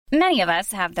Many of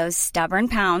us have those stubborn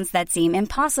pounds that seem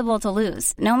impossible to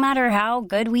lose, no matter how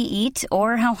good we eat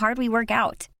or how hard we work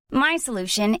out. My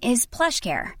solution is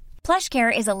PlushCare.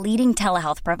 PlushCare is a leading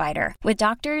telehealth provider with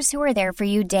doctors who are there for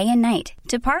you day and night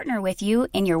to partner with you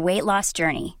in your weight loss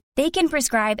journey. They can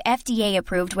prescribe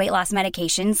FDA-approved weight loss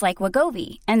medications like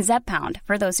Wegovy and Zepbound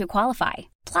for those who qualify.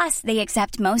 Plus, they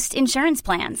accept most insurance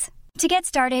plans. To get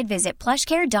started, visit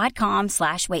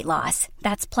plushcare.com/weightloss.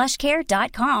 That's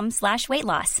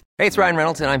plushcare.com/weightloss. Hey, it's Ryan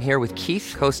Reynolds, and I'm here with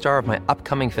Keith, co-star of my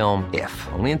upcoming film, If,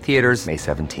 only in theaters May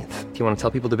 17th. Do you want to tell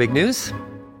people the big news?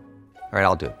 All right,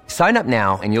 I'll do it. Sign up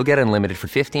now and you'll get unlimited for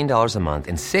 $15 a month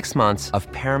and 6 months of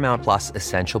Paramount Plus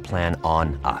Essential Plan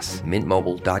on us.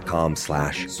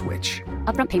 MintMobile.com/switch.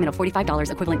 Upfront payment of $45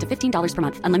 equivalent to $15 per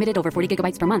month. Unlimited over 40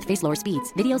 gigabytes per month. Face lower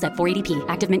speeds. Videos at 480p.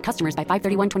 Active Mint customers by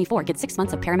 531.24 get 6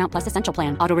 months of Paramount Plus Essential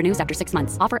Plan. Auto renews after 6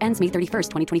 months. Offer ends May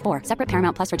 31st, 2024. Separate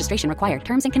Paramount Plus registration required.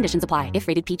 Terms and conditions apply if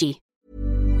rated PG.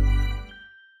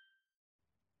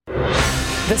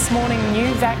 This morning,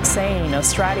 new vaccine.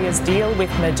 Australia's deal with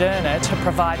Moderna to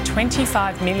provide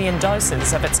 25 million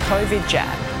doses of its COVID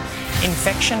jab.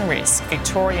 Infection risk.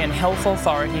 Victorian health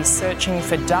authorities searching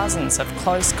for dozens of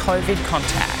close COVID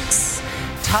contacts.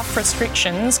 Tough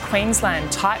restrictions.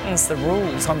 Queensland tightens the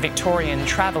rules on Victorian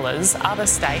travellers. Other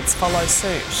states follow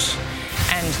suit.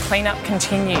 And cleanup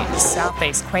continues.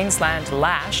 Southeast Queensland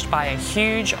lashed by a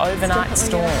huge overnight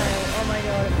storm. Oh my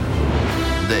God.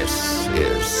 This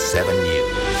is 7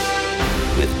 News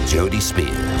with Jody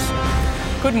Spears.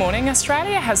 Good morning.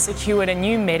 Australia has secured a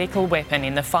new medical weapon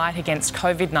in the fight against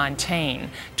COVID-19.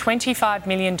 25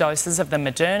 million doses of the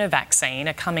Moderna vaccine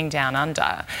are coming down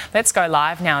under. Let's go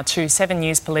live now to 7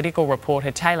 News political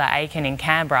reporter Taylor Aiken in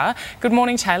Canberra. Good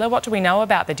morning, Taylor. What do we know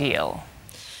about the deal?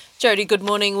 Jody, good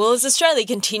morning. Well, as Australia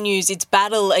continues its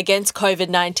battle against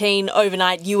COVID-19,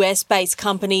 overnight US-based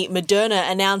company Moderna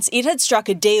announced it had struck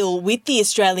a deal with the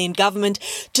Australian government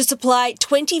to supply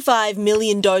 25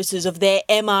 million doses of their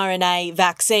mRNA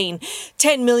vaccine.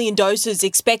 10 million doses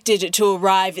expected to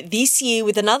arrive this year,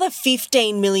 with another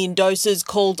 15 million doses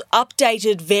called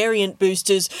updated variant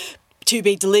boosters to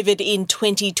be delivered in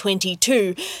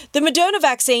 2022. The Moderna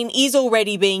vaccine is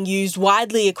already being used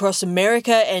widely across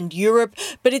America and Europe,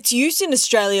 but its use in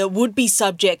Australia would be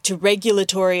subject to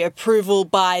regulatory approval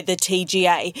by the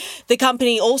TGA. The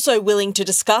company also willing to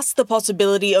discuss the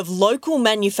possibility of local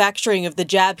manufacturing of the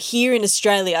jab here in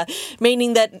Australia,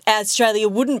 meaning that Australia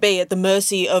wouldn't be at the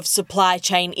mercy of supply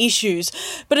chain issues.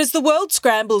 But as the world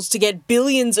scrambles to get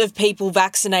billions of people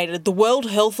vaccinated, the World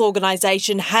Health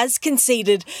Organization has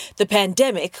conceded the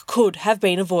pandemic could have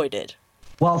been avoided.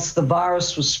 Whilst the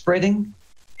virus was spreading,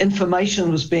 information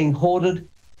was being hoarded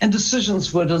and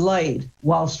decisions were delayed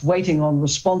whilst waiting on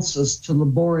responses to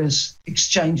laborious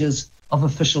exchanges of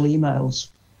official emails.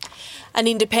 An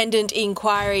independent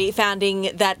inquiry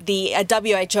finding that the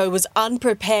WHO was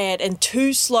unprepared and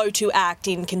too slow to act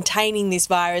in containing this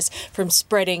virus from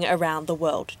spreading around the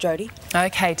world. Jody?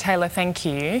 Okay, Taylor, thank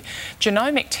you.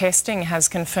 Genomic testing has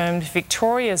confirmed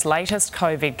Victoria's latest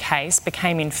COVID case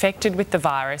became infected with the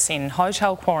virus in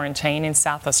hotel quarantine in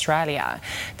South Australia.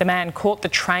 The man caught the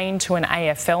train to an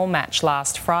AFL match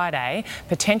last Friday,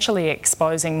 potentially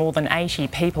exposing more than 80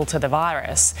 people to the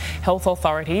virus. Health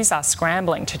authorities are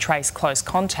scrambling to trace close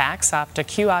contacts after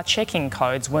QR checking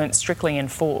codes weren't strictly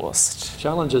enforced.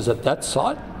 Challenges at that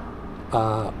site,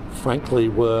 frankly,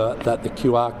 were that the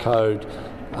QR code,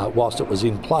 whilst it was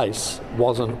in place,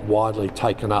 wasn't widely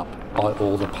taken up by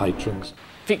all the patrons.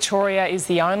 Victoria is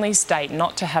the only state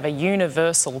not to have a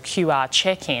universal QR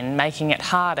check-in, making it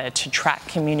harder to track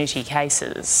community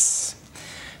cases.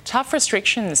 Tough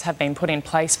restrictions have been put in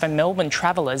place for Melbourne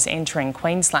travellers entering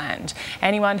Queensland.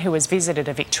 Anyone who has visited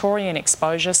a Victorian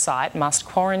exposure site must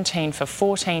quarantine for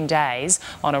 14 days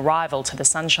on arrival to the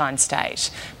Sunshine State.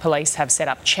 Police have set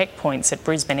up checkpoints at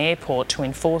Brisbane Airport to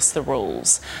enforce the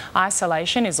rules.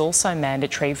 Isolation is also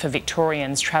mandatory for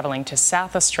Victorians travelling to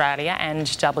South Australia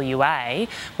and WA,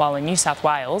 while in New South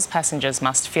Wales, passengers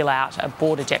must fill out a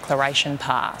border declaration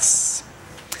pass.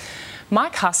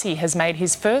 Mike Hussey has made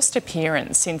his first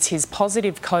appearance since his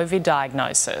positive COVID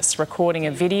diagnosis, recording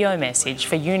a video message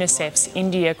for UNICEF's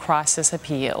India Crisis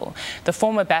Appeal. The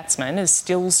former batsman is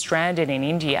still stranded in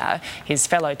India. His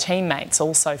fellow teammates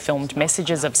also filmed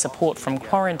messages of support from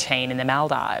quarantine in the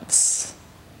Maldives.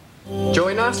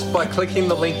 Join us by clicking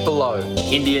the link below.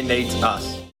 India needs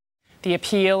us. The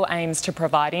appeal aims to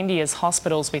provide India's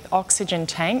hospitals with oxygen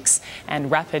tanks and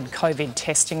rapid COVID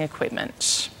testing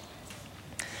equipment.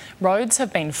 Roads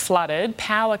have been flooded,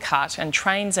 power cut and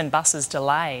trains and buses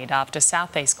delayed after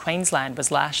southeast Queensland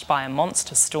was lashed by a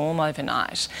monster storm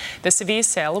overnight. The severe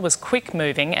cell was quick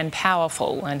moving and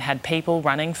powerful and had people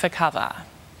running for cover.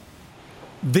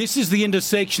 This is the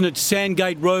intersection at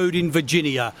Sandgate Road in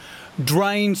Virginia.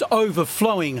 Drains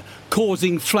overflowing,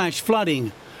 causing flash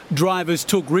flooding. Drivers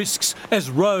took risks as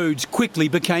roads quickly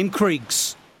became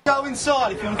creeks. Go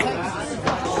inside if you want to take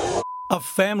this. A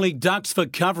family ducks for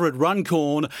cover at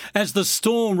Runcorn as the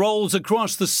storm rolls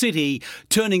across the city,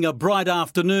 turning a bright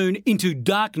afternoon into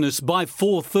darkness by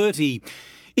 4:30.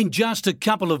 In just a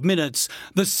couple of minutes,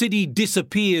 the city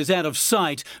disappears out of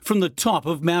sight from the top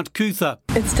of Mount Cootha.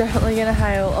 It's definitely going to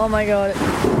hail. Oh my God.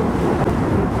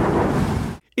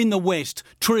 In the west,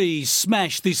 trees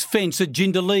smashed this fence at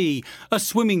Jindalee. A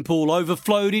swimming pool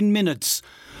overflowed in minutes.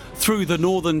 Through the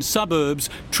northern suburbs,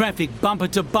 traffic bumper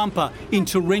to bumper in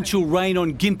torrential rain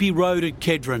on Gympie Road at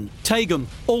Kedron. Tagum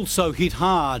also hit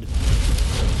hard.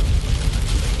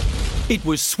 It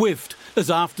was swift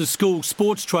as after-school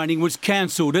sports training was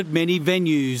cancelled at many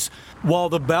venues, while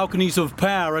the balconies of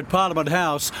power at Parliament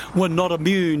House were not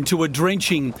immune to a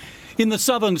drenching. In the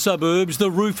southern suburbs,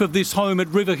 the roof of this home at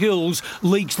River Hills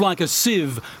leaks like a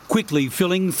sieve, quickly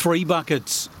filling 3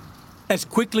 buckets. As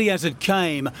quickly as it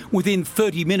came, within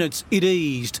 30 minutes it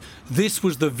eased. This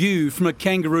was the view from a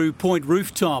Kangaroo Point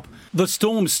rooftop. The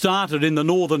storm started in the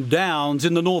Northern Downs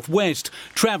in the northwest,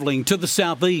 travelling to the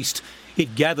southeast.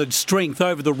 It gathered strength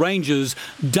over the ranges,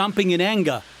 dumping in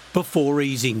anger before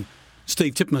easing.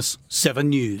 Steve Titmus, 7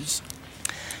 News.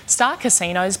 Star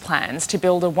Casino's plans to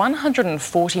build a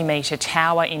 140-metre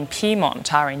tower in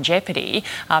Pyrmont are in jeopardy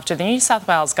after the New South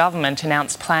Wales government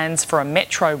announced plans for a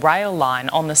metro rail line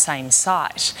on the same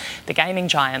site. The gaming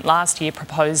giant last year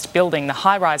proposed building the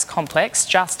high-rise complex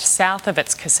just south of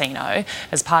its casino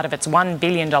as part of its $1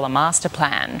 billion master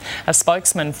plan. A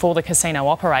spokesman for the casino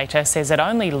operator says it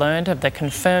only learned of the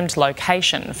confirmed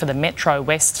location for the Metro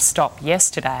West stop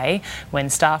yesterday when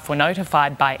staff were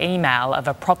notified by email of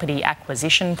a property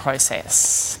acquisition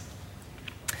process.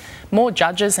 More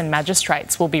judges and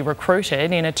magistrates will be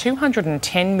recruited in a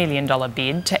 $210 million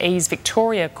bid to ease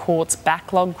Victoria Court's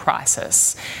backlog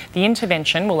crisis. The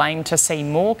intervention will aim to see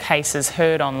more cases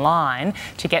heard online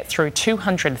to get through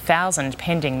 200,000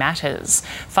 pending matters.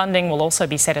 Funding will also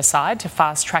be set aside to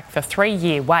fast-track the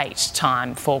 3-year wait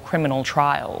time for criminal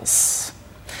trials.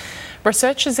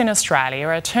 Researchers in Australia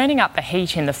are turning up the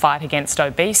heat in the fight against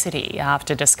obesity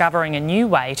after discovering a new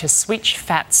way to switch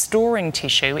fat storing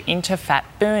tissue into fat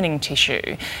burning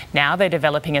tissue. Now they're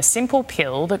developing a simple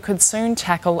pill that could soon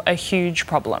tackle a huge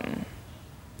problem.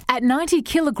 At 90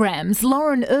 kilograms,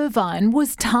 Lauren Irvine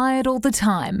was tired all the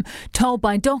time, told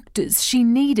by doctors she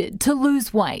needed to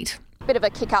lose weight. Bit of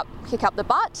a kick up the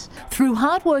butt. Through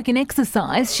hard work and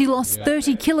exercise, she lost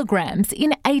 30 kilograms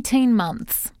in 18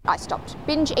 months. I stopped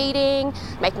binge eating,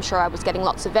 making sure I was getting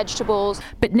lots of vegetables.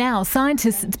 But now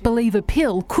scientists believe a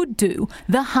pill could do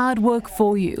the hard work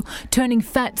for you, turning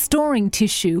fat storing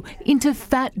tissue into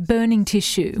fat burning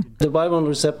tissue. The Y1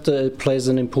 receptor plays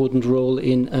an important role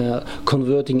in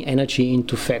converting energy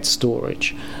into fat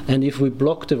storage. And if we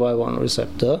block the Y1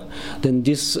 receptor, then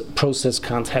this process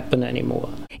can't happen anymore.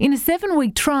 In a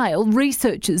 7-week trial,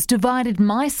 researchers divided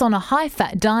mice on a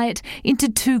high-fat diet into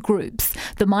 2 groups.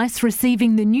 The mice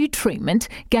receiving the new treatment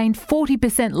gained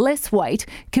 40% less weight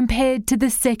compared to the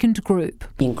second group.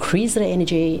 Increase the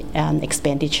energy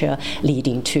expenditure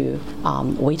leading to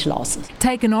weight loss.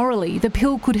 Taken orally, the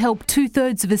pill could help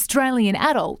 2/3 of Australian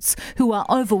adults who are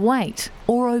overweight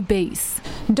or obese.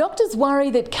 Doctors worry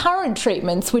that current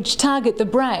treatments which target the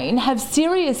brain have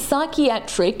serious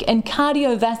psychiatric and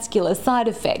cardiovascular side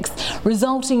effects,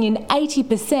 resulting in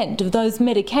 80% of those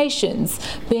medications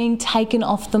being taken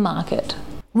off the market.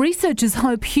 Researchers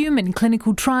hope human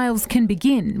clinical trials can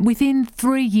begin within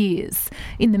 3 years.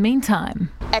 In the meantime,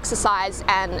 Exercise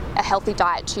and a healthy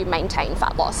diet to maintain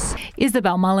fat loss.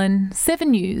 Isabel Mullen,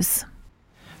 7 News.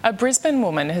 A Brisbane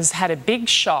woman has had a big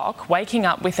shock waking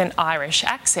up with an Irish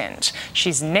accent.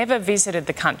 She's never visited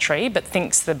the country but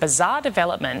thinks the bizarre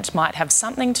development might have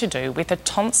something to do with a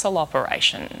tonsil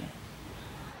operation.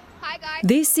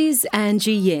 This is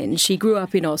Angie Yen. She grew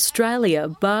up in Australia,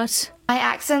 but my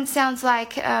accent sounds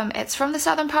like it's from the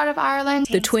southern part of Ireland.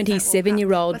 The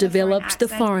 27-year-old developed the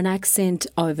foreign accent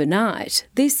overnight.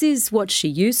 This is what she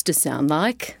used to sound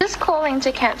like. Just calling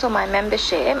to cancel my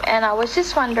membership, and I was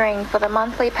just wondering for the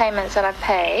monthly payments that I've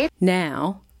paid.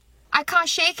 Now, I can't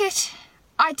shake it.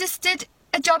 I just did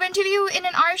a job interview in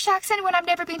an Irish accent when I've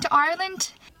never been to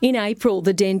Ireland. In April,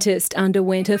 the dentist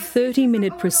underwent a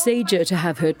 30-minute procedure to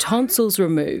have her tonsils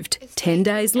removed. 10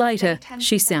 days later,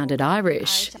 she sounded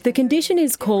Irish. The condition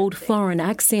is called foreign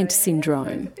accent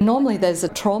syndrome. Normally there's a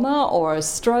trauma or a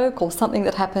stroke or something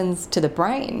that happens to the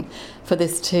brain for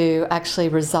this to actually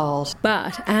result.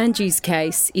 But Angie's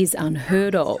case is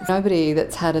unheard of. Nobody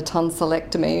that's had a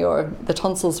tonsillectomy or the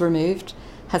tonsils removed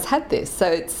has had this,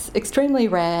 so it's extremely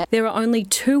rare. There are only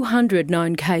 200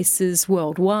 known cases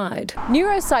worldwide.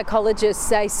 Neuropsychologists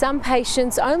say some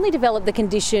patients only develop the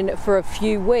condition for a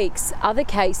few weeks. Other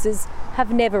cases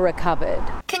have never recovered.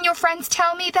 Can your friends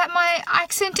tell me that my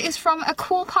accent is from a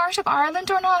cool part of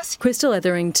Ireland or not? Crystal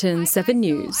Etherington, 7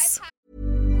 News.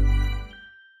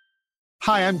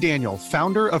 Hi, I'm Daniel,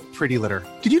 founder of Pretty Litter.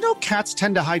 Did you know cats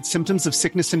tend to hide symptoms of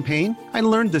sickness and pain? I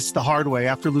learned this the hard way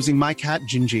after losing my cat,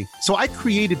 Gingy. So I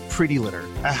created Pretty Litter,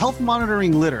 a health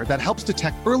monitoring litter that helps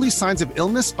detect early signs of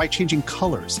illness by changing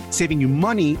colors, saving you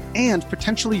money and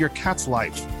potentially your cat's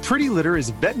life. Pretty Litter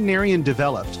is veterinarian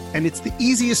developed, and it's the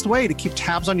easiest way to keep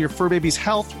tabs on your fur baby's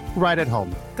health right at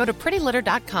home. Go to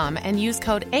prettylitter.com and use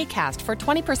code ACAST for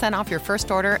 20% off your first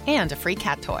order and a free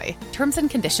cat toy. Terms and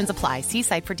conditions apply. See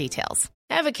site for details.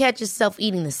 Ever catch yourself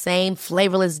eating the same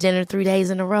flavorless dinner 3 days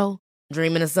in a row?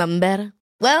 Dreaming of something better?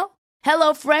 Well,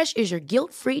 HelloFresh is your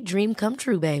guilt-free dream come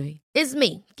true, baby. It's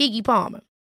me, Keke Palmer.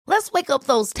 Let's wake up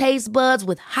those taste buds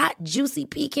with hot, juicy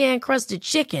pecan-crusted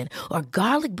chicken or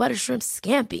garlic butter shrimp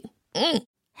scampi.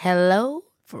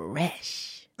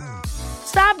 HelloFresh.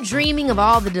 Stop dreaming of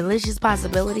all the delicious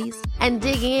possibilities and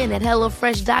dig in at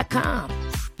HelloFresh.com.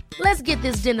 Let's get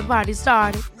this dinner party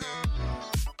started.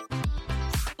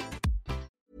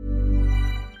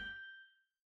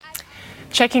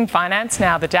 Checking finance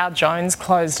now, the Dow Jones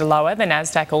closed lower, the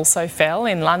Nasdaq also fell.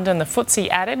 In London, the FTSE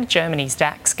added, Germany's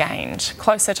DAX gained.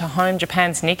 Closer to home,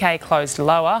 Japan's Nikkei closed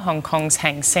lower, Hong Kong's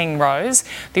Hang Seng rose.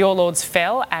 The All Ords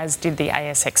fell, as did the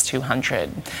ASX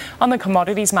 200. On the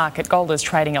commodities market, gold is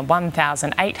trading at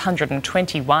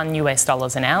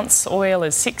 $1,821 an ounce. Oil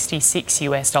is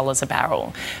 $66 a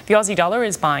barrel. The Aussie dollar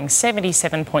is buying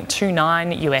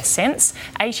 77.29 US cents,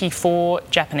 84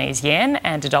 Japanese yen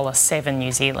and $1.07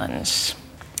 New Zealand.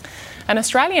 An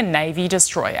Australian Navy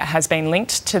destroyer has been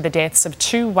linked to the deaths of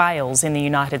 2 whales in the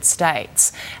United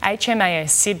States.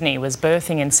 HMAS Sydney was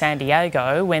berthing in San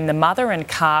Diego when the mother and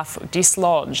calf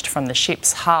dislodged from the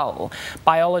ship's hull.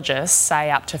 Biologists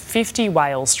say up to 50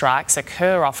 whale strikes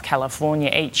occur off California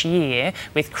each year,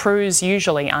 with crews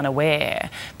usually unaware.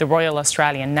 The Royal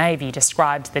Australian Navy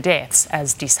described the deaths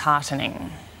as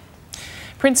disheartening.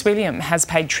 Prince William has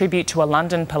paid tribute to a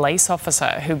London police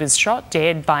officer who was shot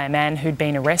dead by a man who'd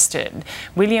been arrested.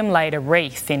 William laid a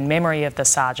wreath in memory of the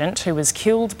sergeant who was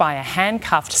killed by a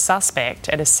handcuffed suspect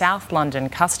at a South London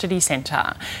custody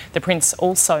centre. The Prince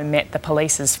also met the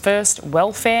police's first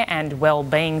welfare and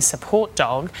wellbeing support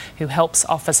dog, who helps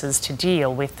officers to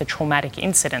deal with the traumatic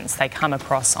incidents they come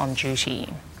across on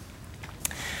duty.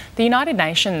 The United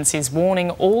Nations is warning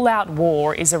all-out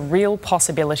war is a real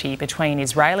possibility between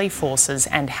Israeli forces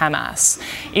and Hamas.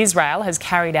 Israel has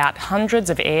carried out hundreds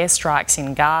of airstrikes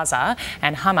in Gaza,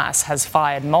 and Hamas has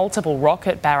fired multiple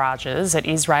rocket barrages at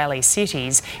Israeli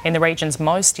cities in the region's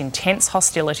most intense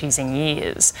hostilities in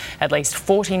years. At least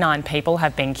 49 people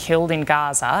have been killed in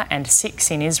Gaza and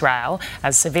 6 in Israel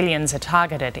as civilians are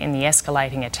targeted in the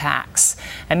escalating attacks.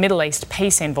 A Middle East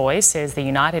peace envoy says the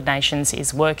United Nations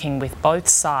is working with both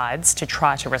sides to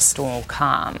try to restore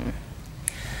calm.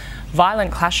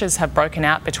 Violent clashes have broken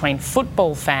out between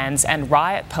football fans and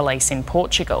riot police in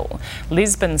Portugal.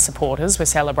 Lisbon supporters were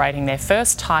celebrating their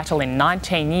first title in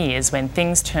 19 years when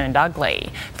things turned ugly.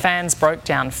 Fans broke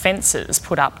down fences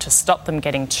put up to stop them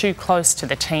getting too close to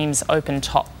the team's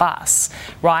open-top bus.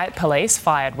 Riot police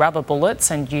fired rubber bullets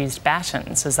and used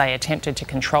batons as they attempted to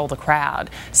control the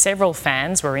crowd. Several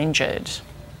fans were injured.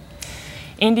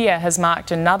 India has marked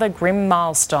another grim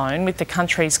milestone, with the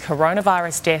country's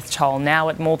coronavirus death toll now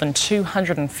at more than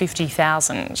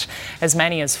 250,000. As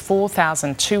many as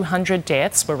 4,200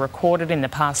 deaths were recorded in the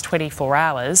past 24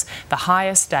 hours, the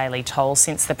highest daily toll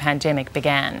since the pandemic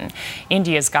began.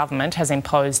 India's government has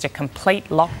imposed a complete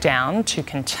lockdown to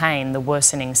contain the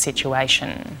worsening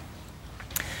situation.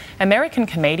 American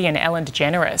comedian Ellen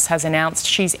DeGeneres has announced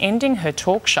she's ending her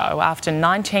talk show after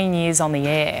 19 years on the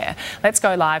air. Let's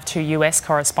go live to US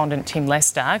correspondent Tim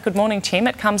Lester. Good morning, Tim.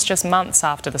 It comes just months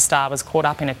after the star was caught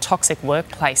up in a toxic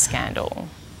workplace scandal.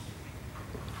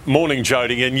 Morning,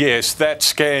 Jodie. And yes, that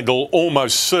scandal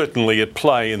almost certainly at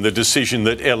play in the decision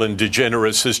that Ellen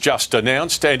DeGeneres has just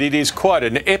announced, and it is quite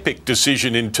an epic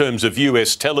decision in terms of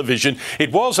US television.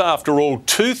 It was, after all,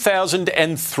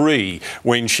 2003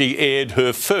 when she aired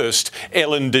her first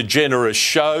Ellen DeGeneres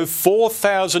show.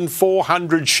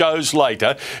 4,400 shows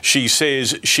later, she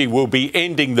says she will be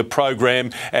ending the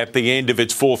program at the end of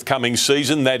its forthcoming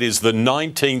season. That is the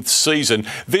 19th season.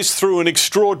 This through an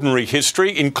extraordinary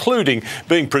history, including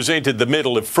being presented the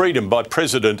Medal of Freedom by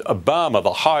President Obama,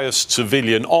 the highest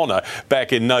civilian honour,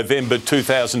 back in November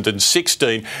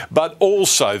 2016, but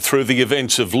also through the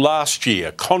events of last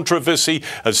year. Controversy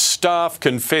as staff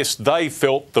confessed they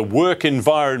felt the work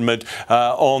environment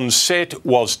on set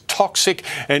was toxic,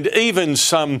 and even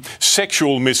some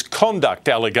sexual misconduct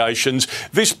allegations.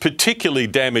 This particularly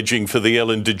damaging for the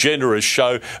Ellen DeGeneres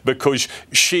show because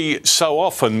she so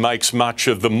often makes much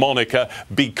of the moniker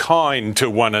 "be kind to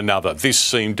one another." This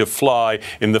seemed to fly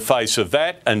in the face of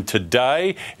that, and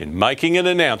today, in making an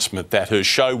announcement that her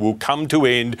show will come to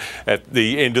end at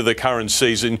the end of the current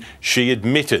season, she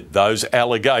admitted those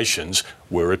allegations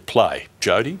were at play.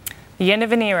 Jodie? The end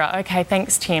of an era. OK,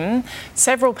 thanks, Tim.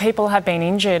 Several people have been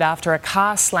injured after a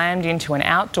car slammed into an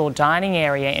outdoor dining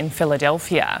area in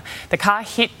Philadelphia. The car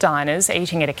hit diners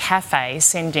eating at a cafe,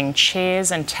 sending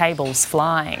chairs and tables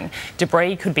flying.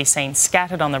 Debris could be seen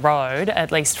scattered on the road.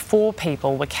 At least 4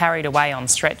 people were carried away on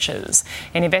stretchers.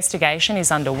 An investigation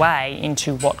is underway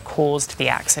into what caused the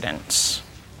accident.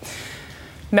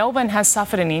 Melbourne has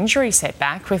suffered an injury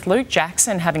setback, with Luke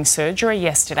Jackson having surgery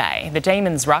yesterday. The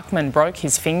Demons ruckman broke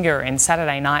his finger in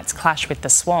Saturday night's clash with the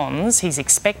Swans. He's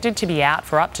expected to be out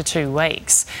for up to 2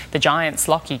 weeks. The Giants'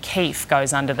 Lockie Keefe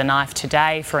goes under the knife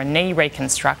today for a knee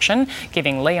reconstruction,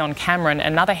 giving Leon Cameron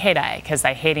another headache as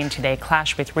they head into their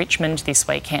clash with Richmond this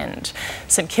weekend.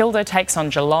 St Kilda takes on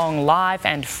Geelong live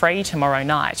and free tomorrow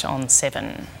night on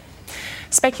 7.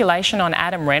 Speculation on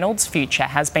Adam Reynolds' future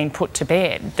has been put to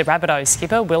bed. The Rabbitohs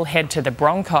skipper will head to the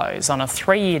Broncos on a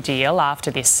 3-year deal after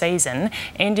this season,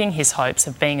 ending his hopes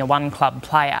of being a one-club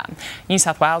player. New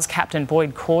South Wales captain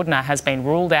Boyd Cordner has been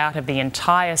ruled out of the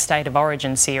entire State of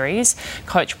Origin series.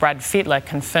 Coach Brad Fittler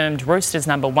confirmed Roosters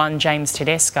number 1 James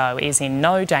Tedesco is in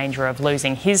no danger of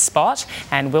losing his spot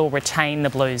and will retain the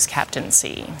Blues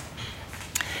captaincy.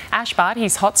 Ash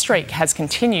Barty's hot streak has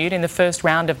continued in the first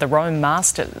round of the Rome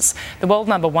Masters. The world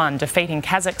number 1 defeating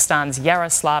Kazakhstan's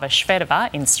Yaroslava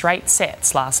Shvedova in straight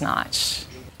sets last night.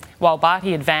 While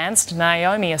Barty advanced,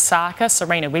 Naomi Osaka,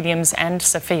 Serena Williams and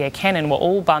Sophia Kenin were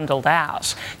all bundled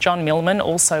out. John Millman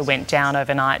also went down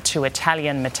overnight to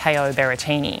Italian Matteo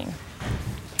Berrettini.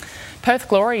 Perth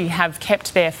Glory have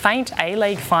kept their faint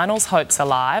A-League finals hopes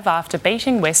alive after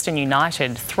beating Western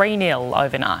United 3-0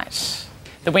 overnight.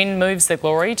 The win moves the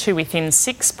Glory to within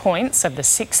 6 points of the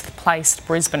 6th-placed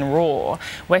Brisbane Roar.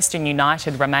 Western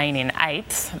United remain in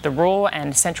 8th. The Roar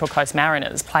and Central Coast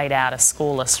Mariners played out a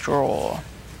scoreless draw.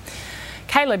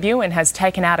 Caleb Ewan has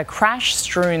taken out a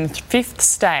crash-strewn 5th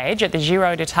stage at the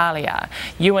Giro d'Italia.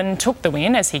 Ewan took the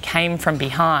win as he came from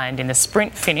behind in the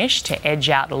sprint finish to edge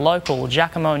out local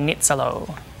Giacomo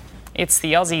Nizzolo. It's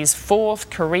the Aussies' 4th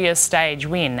career stage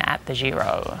win at the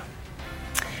Giro.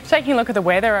 Taking a look at the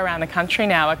weather around the country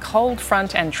now, a cold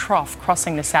front and trough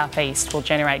crossing the southeast will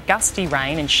generate gusty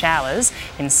rain and showers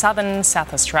in southern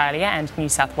South Australia and New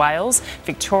South Wales,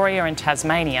 Victoria and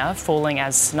Tasmania, falling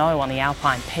as snow on the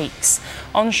alpine peaks.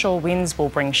 Onshore winds will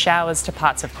bring showers to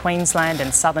parts of Queensland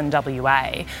and southern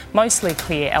WA, mostly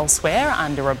clear elsewhere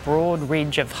under a broad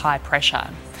ridge of high pressure.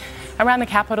 Around the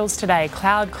capitals today,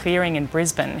 cloud clearing in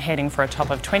Brisbane, heading for a top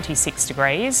of 26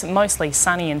 degrees. Mostly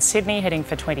sunny in Sydney, heading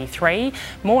for 23.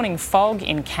 Morning fog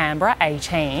in Canberra,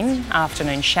 18.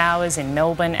 Afternoon showers in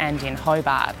Melbourne and in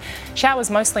Hobart. Showers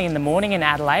mostly in the morning in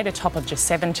Adelaide, a top of just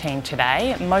 17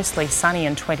 today. Mostly sunny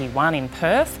and 21 in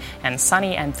Perth, and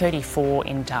sunny and 34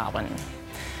 in Darwin.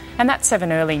 And that's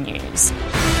 7 Early News.